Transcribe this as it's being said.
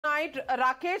tonight.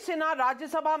 Rakesh Sinha, Rajya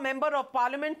Sabha Member of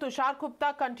Parliament, Tushar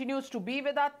Gupta continues to be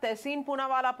with us, Tehseen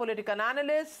Poonawala, political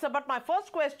analyst. But my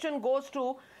first question goes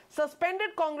to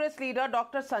suspended Congress leader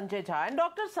Dr. Sanjay Jha. And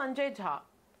Dr. Sanjay Jha,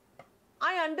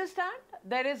 I understand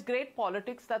there is great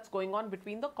politics that's going on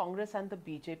between the Congress and the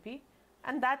BJP,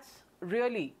 and that's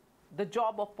really the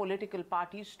job of political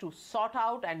parties to sort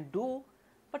out and do.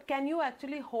 But can you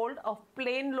actually hold a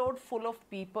plane load full of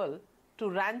people to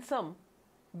ransom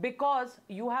because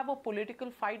you have a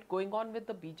political fight going on with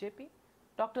the BJP,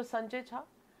 Dr. Sanjay Jha?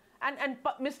 And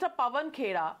Mr. Pawan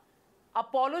Khera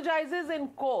apologizes in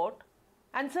court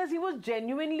and says he was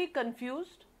genuinely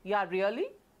confused. Yeah, really?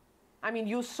 I mean,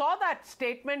 you saw that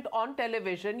statement on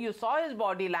television, you saw his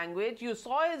body language, you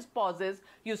saw his pauses,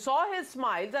 you saw his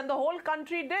smiles, and the whole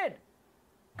country did.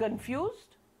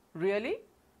 Confused? Really?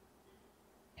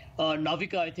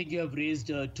 Navika, I think you have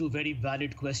raised two very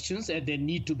valid questions and they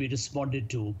need to be responded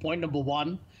to. Point number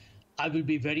one, I will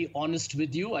be very honest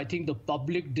with you. I think the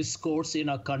public discourse in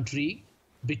our country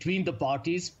between the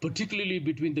parties, particularly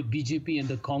between the BJP and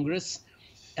the Congress,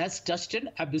 has touched an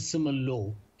abysmal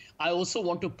low. I also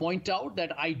want to point out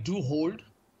that I do hold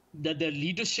that the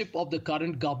leadership of the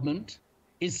current government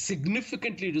is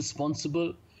significantly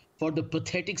responsible for the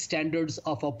pathetic standards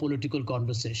of our political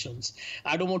conversations.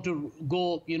 I don't want to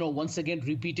go, once again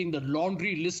repeating the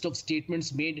laundry list of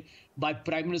statements made by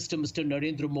Prime Minister Mr.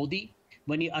 Narendra Modi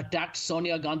when he attacked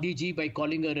Sonia Gandhi ji by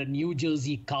calling her a New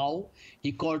Jersey cow.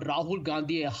 He called Rahul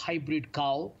Gandhi a hybrid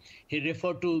cow. He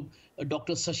referred to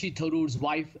Dr. Shashi Tharoor's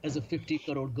wife as a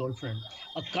 50-crore girlfriend.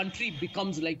 A country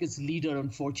becomes like its leader,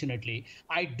 unfortunately.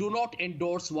 I do not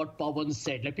endorse what Pawan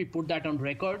said. Let me put that on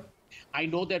record. I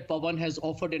know that Pawan has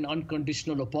offered an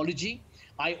unconditional apology.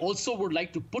 I also would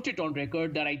like to put it on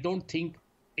record that I don't think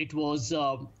it was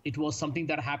something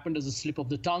that happened as a slip of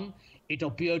the tongue. It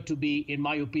appeared to be, in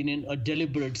my opinion, a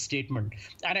deliberate statement.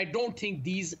 And I don't think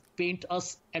these paint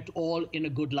us at all in a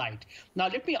good light. Now,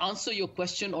 let me answer your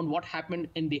question on what happened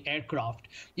in the aircraft.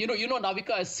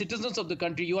 Navika, as citizens of the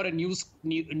country, you are a news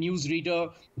reader,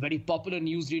 very popular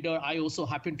news reader. I also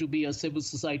happen to be a civil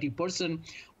society person.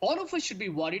 All of us should be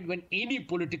worried when any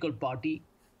political party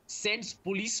sends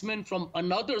policemen from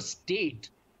another state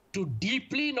to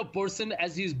deplane a person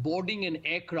as he's boarding an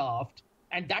aircraft.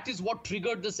 And that is what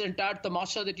triggered this entire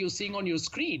tamasha that you're seeing on your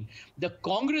screen. The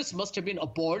Congress must have been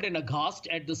appalled and aghast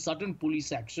at the sudden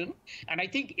police action. And I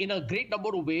think in a great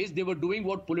number of ways, they were doing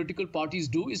what political parties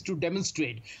do, is to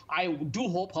demonstrate. I do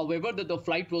hope, however, that the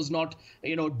flight was not,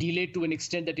 delayed to an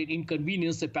extent that it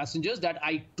inconvenienced the passengers. That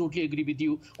I totally agree with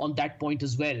you on that point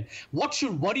as well. What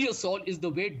should worry us all is the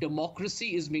way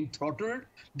democracy is being throttled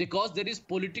because there is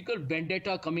political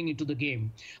vendetta coming into the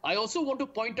game. I also want to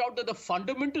point out that the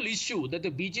fundamental issue that the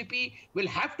BJP will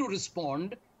have to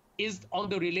respond is on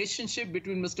the relationship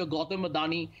between Mr. Gautam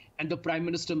Adani and the Prime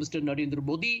Minister, Mr. Narendra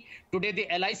Modi. Today, the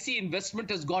LIC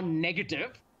investment has gone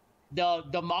negative.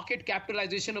 The market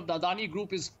capitalization of the Adani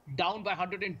Group is down by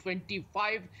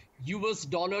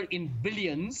 $125 in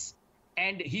billions.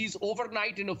 And he's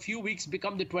overnight in a few weeks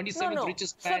become the 27th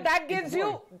richest man. So that gives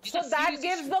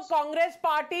gives the Congress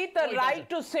party the right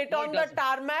to sit on the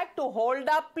tarmac, to hold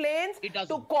up planes,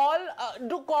 to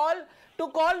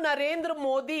call Narendra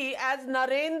Modi as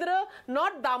Narendra,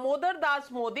 not Damodar Das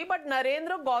Modi, but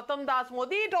Narendra Gautam Das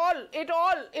Modi.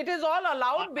 It is all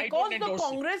allowed because the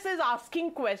Congress is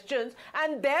asking questions,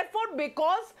 and therefore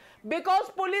because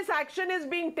police action is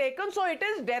being taken, so it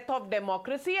is death of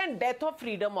democracy and death of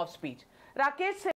freedom of speech. Rakesh